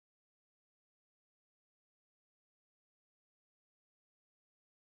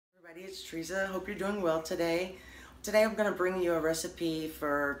Alrighty, it's Tressa. Hope you're doing well today. Today I'm going to bring you a recipe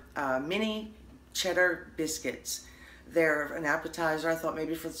for mini cheddar biscuits. They're an appetizer. I thought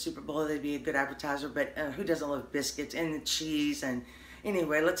maybe for the Super Bowl they'd be a good appetizer, but who doesn't love biscuits and the cheese? And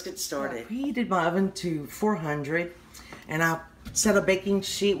anyway, let's get started. I preheated my oven to 400 and I set a baking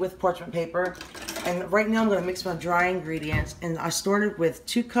sheet with parchment paper. And right now I'm going to mix my dry ingredients. And I started with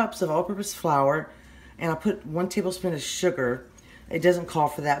 2 cups of all-purpose flour and I put 1 tablespoon of sugar. It doesn't call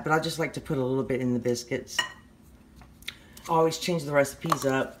for that, but I just like to put a little bit in the biscuits. I always change the recipes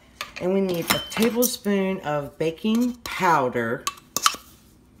up. And we need a tablespoon of baking powder.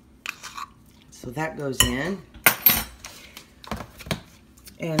 So that goes in.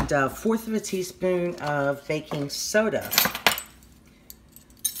 And 1/4 of a teaspoon of baking soda.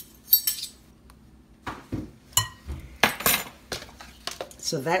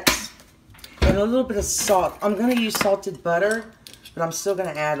 So that's, and a little bit of salt. I'm going to use salted butter, but I'm still going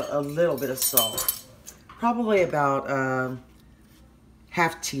to add a little bit of salt. Probably about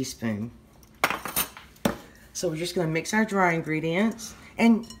 1/2 teaspoon. So we're just going to mix our dry ingredients.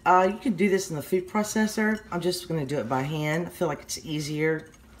 And you could do this in the food processor. I'm just going to do it by hand. I feel like it's easier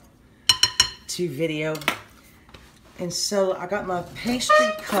to video. And so I got my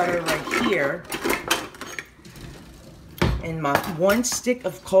pastry cutter right here. And my 1 stick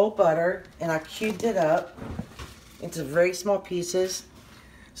of cold butter. And I cubed it up into very small pieces.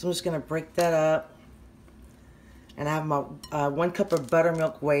 So I'm just going to break that up. And I have my 1 cup of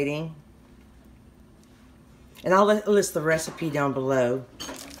buttermilk waiting. And I'll list the recipe down below.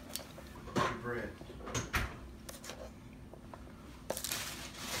 Bread.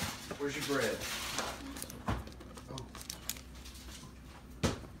 Where's your bread? Oh.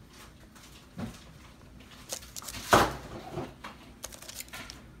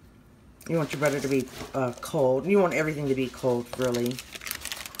 You want your butter to be cold. You want everything to be cold, really.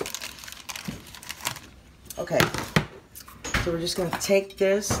 Okay. So we're just going to take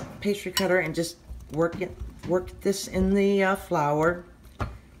this pastry cutter and just work this in the flour.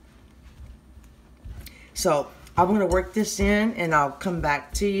 So I'm going to work this in and I'll come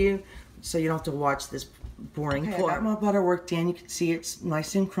back to you so you don't have to watch this boring part. I got my butter worked in. You can see it's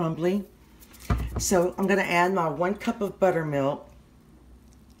nice and crumbly. So I'm going to add my 1 cup of buttermilk.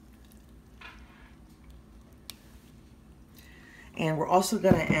 And we're also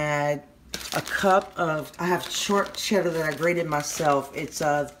going to add a cup of, I have short cheddar that I grated myself. It's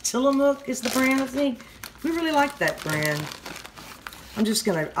Tillamook is the brand, I think. We really like that brand. I'm just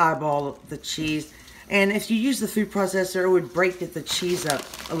going to eyeball the cheese. And if you use the food processor, it would break the cheese up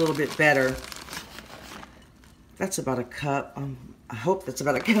a little bit better. That's about a cup. I hope that's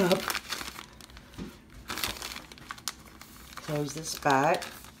about a cup. Close this back.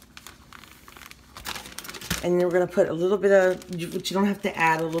 And then we're going to put a little bit of, but you don't have to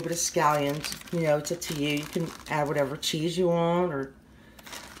add a little bit of scallions. You know, it's up to you. You can add whatever cheese you want or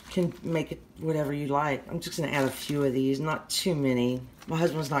can make it whatever you like. I'm just going to add a few of these, not too many. My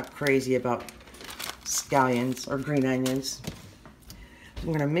husband's not crazy about scallions or green onions. I'm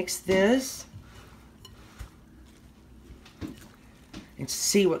going to mix this and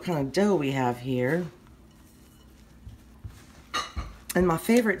see what kind of dough we have here. And my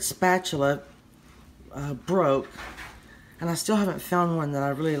favorite spatula broke, and I still haven't found one that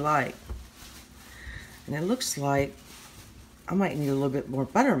I really like. And it looks like I might need a little bit more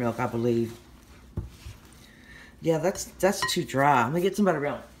buttermilk, I believe. Yeah, that's too dry. I'm gonna get some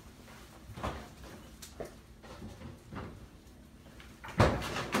buttermilk.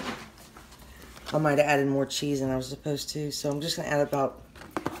 I might have added more cheese than I was supposed to, so I'm just gonna add about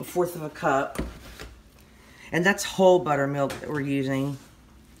 1/4 of a cup. And that's whole buttermilk that we're using.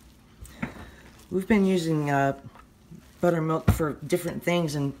 We've been using buttermilk for different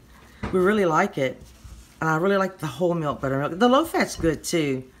things, and we really like it. And I really like the whole milk buttermilk. The low fat's good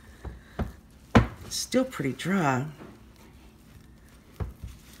too. It's still pretty dry.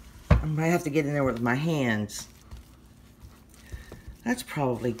 I might have to get in there with my hands. That's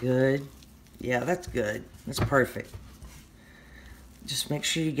probably good. Yeah, that's good. That's perfect. Just make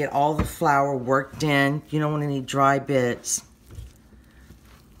sure you get all the flour worked in. You don't want any dry bits.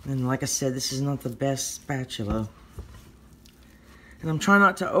 And like I said, this is not the best spatula. And I'm trying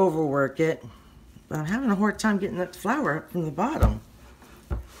not to overwork it, but I'm having a hard time getting that flour up from the bottom.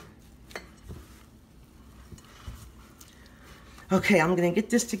 Okay, I'm going to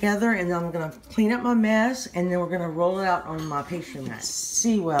get this together and then I'm going to clean up my mess and then we're going to roll it out on my pastry mat.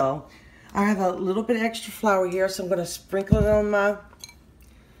 See, well, I have a little bit of extra flour here, so I'm going to sprinkle it on my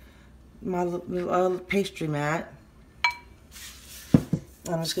pastry mat.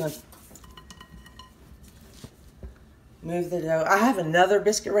 I'm just going to Move the dough. I have another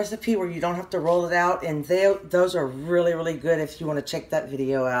biscuit recipe where you don't have to roll it out, and those are really, really good if you want to check that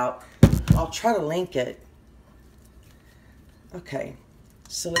video out. I'll try to link it. Okay,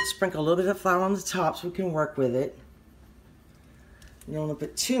 so let's sprinkle a little bit of flour on the top so we can work with it. You don't want to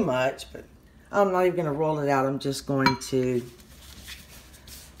put too much, but I'm not even going to roll it out. I'm just going to,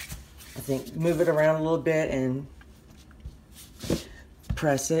 I think, move it around a little bit and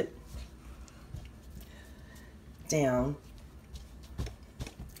press it down.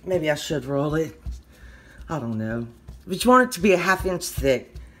 Maybe I should roll it. I don't know. But you want it to be a 1/2 inch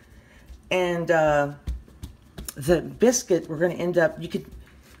thick. And the biscuit, we're going to end up,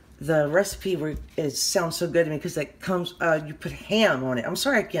 the recipe it sounds so good to me because it comes, you put ham on it. I'm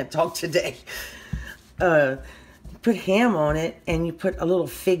sorry I can't talk today. You put ham on it and you put a little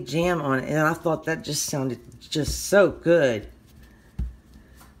fig jam on it. And I thought that just sounded just so good.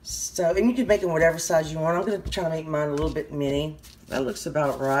 So, and you can make them whatever size you want. I'm going to try to make mine a little bit mini. That looks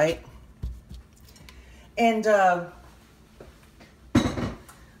about right. And the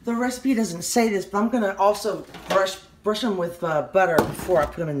recipe doesn't say this, but I'm going to also brush them with butter before I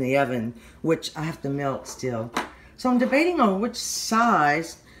put them in the oven, which I have to melt still. So I'm debating on which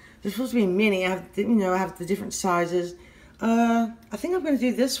size. They're supposed to be mini. I have, I have the different sizes. I think I'm going to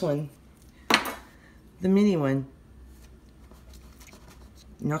do this one, the mini one.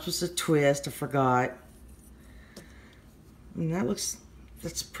 You're not supposed to twist. I forgot. And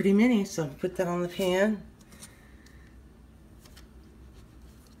that's pretty mini. So put that on the pan.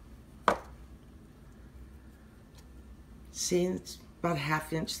 See, it's about a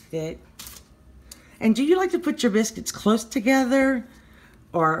 1/2 inch thick. And do you like to put your biscuits close together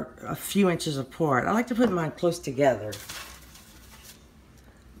or a few inches apart? I like to put mine close together.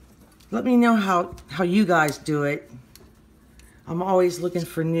 Let me know how you guys do it. I'm always looking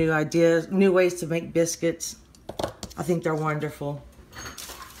for new ideas, new ways to make biscuits. I think they're wonderful.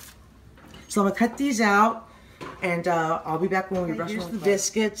 So I'm gonna cut these out, and I'll be back when we brush the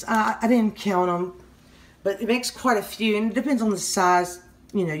biscuits. I didn't count them, but it makes quite a few, and it depends on the size,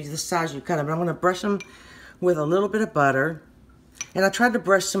 the size you cut them. But I'm gonna brush them with a little bit of butter, and I tried to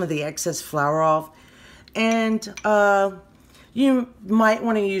brush some of the excess flour off. And you might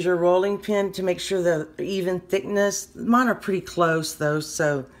want to use your rolling pin to make sure they're even thickness. Mine are pretty close though,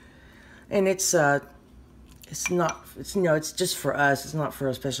 so, and it's just for us. It's not for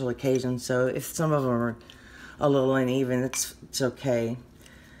a special occasion. So if some of them are a little uneven, it's okay.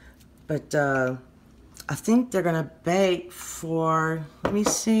 But I think they're gonna bake for, let me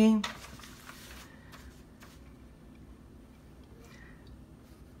see,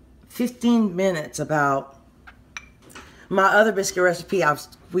 15 minutes about. My other biscuit recipe,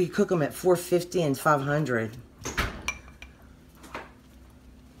 we cook them at 450 and 500.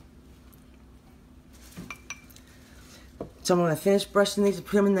 So I'm going to finish brushing these and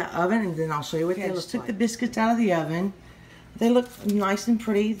put them in the oven, and then I'll show you what they look like. I just took the biscuits out of the oven. They look nice and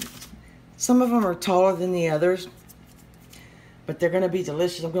pretty. Some of them are taller than the others, but they're going to be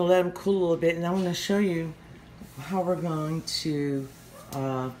delicious. I'm going to let them cool a little bit, and I'm going to show you how we're going to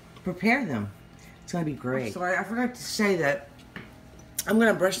prepare them. It's going to be great. I'm sorry, I forgot to say that I'm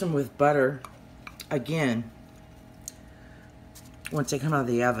going to brush them with butter again once they come out of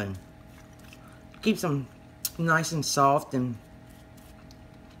the oven. Keeps them nice and soft, and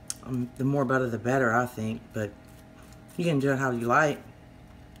the more butter the better, I think, but you can do it how you like.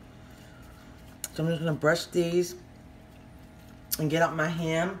 So I'm just going to brush these and get out my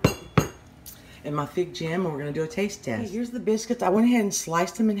ham and my fig jam, and we're going to do a taste test. Okay, here's the biscuits. I went ahead and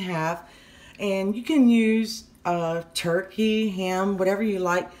sliced them in half. And you can use turkey, ham, whatever you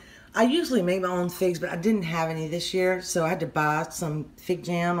like. I usually make my own figs, but I didn't have any this year, so I had to buy some fig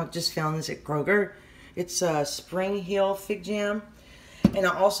jam. I just found this at Kroger. It's a Spring Hill fig jam. And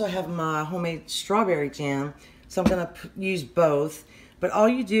I also have my homemade strawberry jam, so I'm going to use both. But all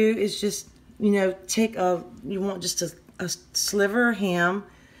you do is just, take you want just a sliver of ham,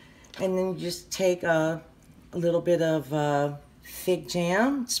 and then you just take a little bit of fig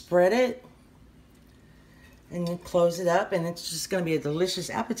jam, spread it, and then close it up, and it's just going to be a delicious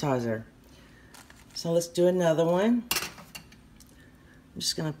appetizer. So let's do another one. I'm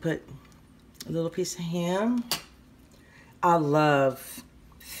just going to put a little piece of ham. I love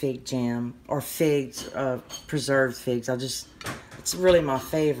fig jam, or figs, preserved figs. It's really my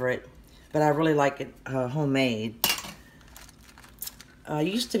favorite, but I really like it homemade. I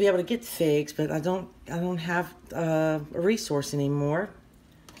used to be able to get figs, but I don't have a resource anymore.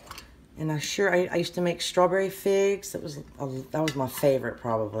 And I used to make strawberry figs. That was my favorite,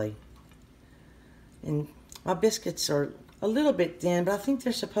 probably. And my biscuits are a little bit thin, but I think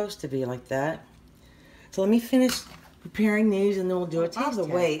they're supposed to be like that. So let me finish preparing these, and then we'll do a taste. By the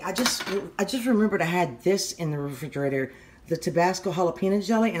way, I just remembered I had this in the refrigerator, the Tabasco jalapeno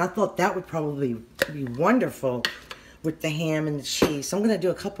jelly, and I thought that would probably be wonderful with the ham and the cheese. So I'm going to do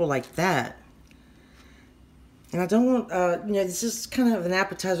a couple like that. And I don't want, you know, this is kind of an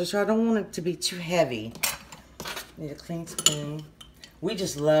appetizer, so I don't want it to be too heavy. Need a clean spoon. We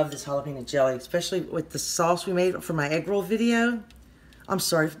just love this jalapeno jelly, especially with the sauce we made for my egg roll video. I'm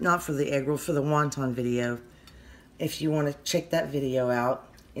sorry, not for the egg roll, for the wonton video. If you want to check that video out,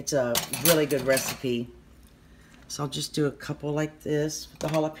 it's a really good recipe. So I'll just do a couple like this with the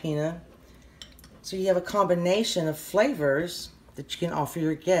jalapeno. So you have a combination of flavors that you can offer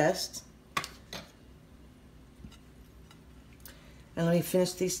your guests. And let me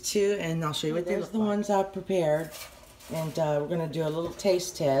finish these two, and I'll show you what they look like. There's the ones I prepared, and we're going to do a little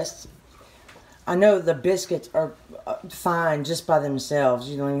taste test. I know the biscuits are fine just by themselves.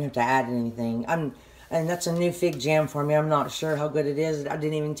 You don't even have to add anything. And that's a new fig jam for me. I'm not sure how good it is. I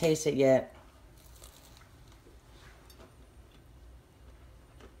didn't even taste it yet.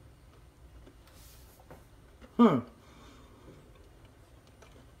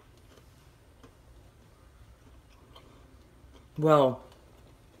 Well,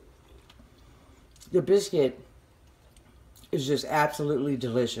 the biscuit is just absolutely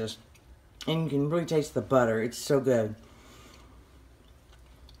delicious. And you can really taste the butter. It's so good.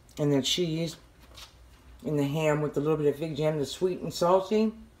 And the cheese and the ham with a little bit of fig jam, the sweet and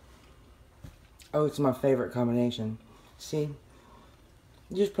salty. Oh, it's my favorite combination. See?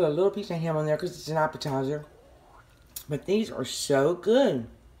 You just put a little piece of ham on there because it's an appetizer. But these are so good.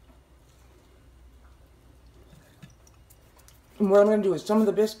 And what I'm going to do is some of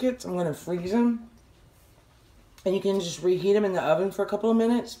the biscuits, I'm going to freeze them. And you can just reheat them in the oven for a couple of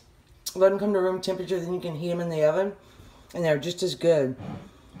minutes. Let them come to room temperature, then you can heat them in the oven. And they're just as good.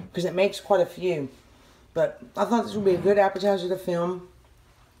 Because it makes quite a few. But I thought this would be a good appetizer to film.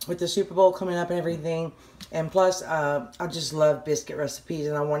 With the Super Bowl coming up and everything. And plus, I just love biscuit recipes.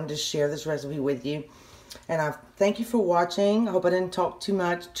 And I wanted to share this recipe with you. And I thank you for watching. I hope I didn't talk too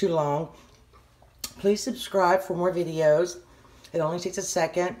long. Please subscribe for more videos. It only takes a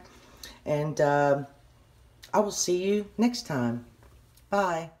second. And I will see you next time.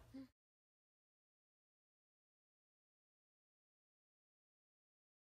 Bye.